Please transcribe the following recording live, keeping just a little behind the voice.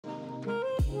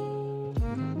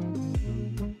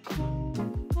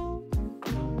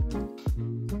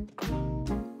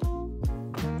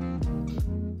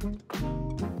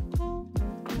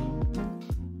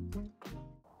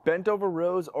Bent over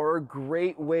rows are a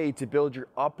great way to build your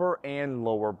upper and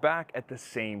lower back at the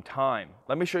same time.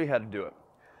 Let me show you how to do it.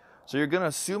 So you're going to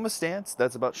assume a stance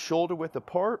that's about shoulder width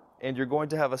apart, and you're going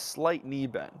to have a slight knee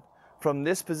bend. From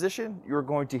this position, you're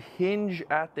going to hinge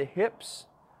at the hips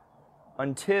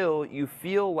until you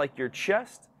feel like your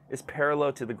chest is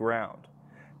parallel to the ground.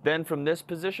 Then from this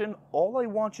position, all I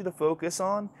want you to focus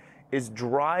on is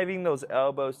driving those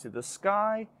elbows to the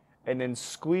sky and then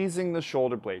squeezing the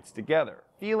shoulder blades together,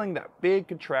 feeling that big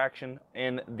contraction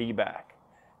in the back.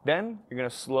 Then you're going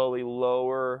to slowly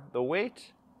lower the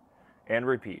weight and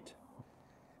repeat.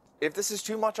 If this is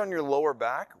too much on your lower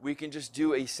back, we can just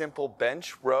do a simple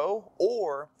bench row,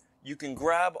 or you can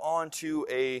grab onto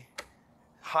a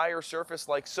higher surface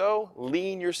like so,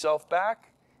 lean yourself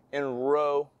back, and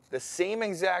row the same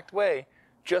exact way,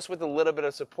 just with a little bit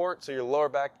of support so your lower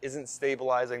back isn't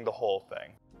stabilizing the whole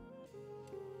thing.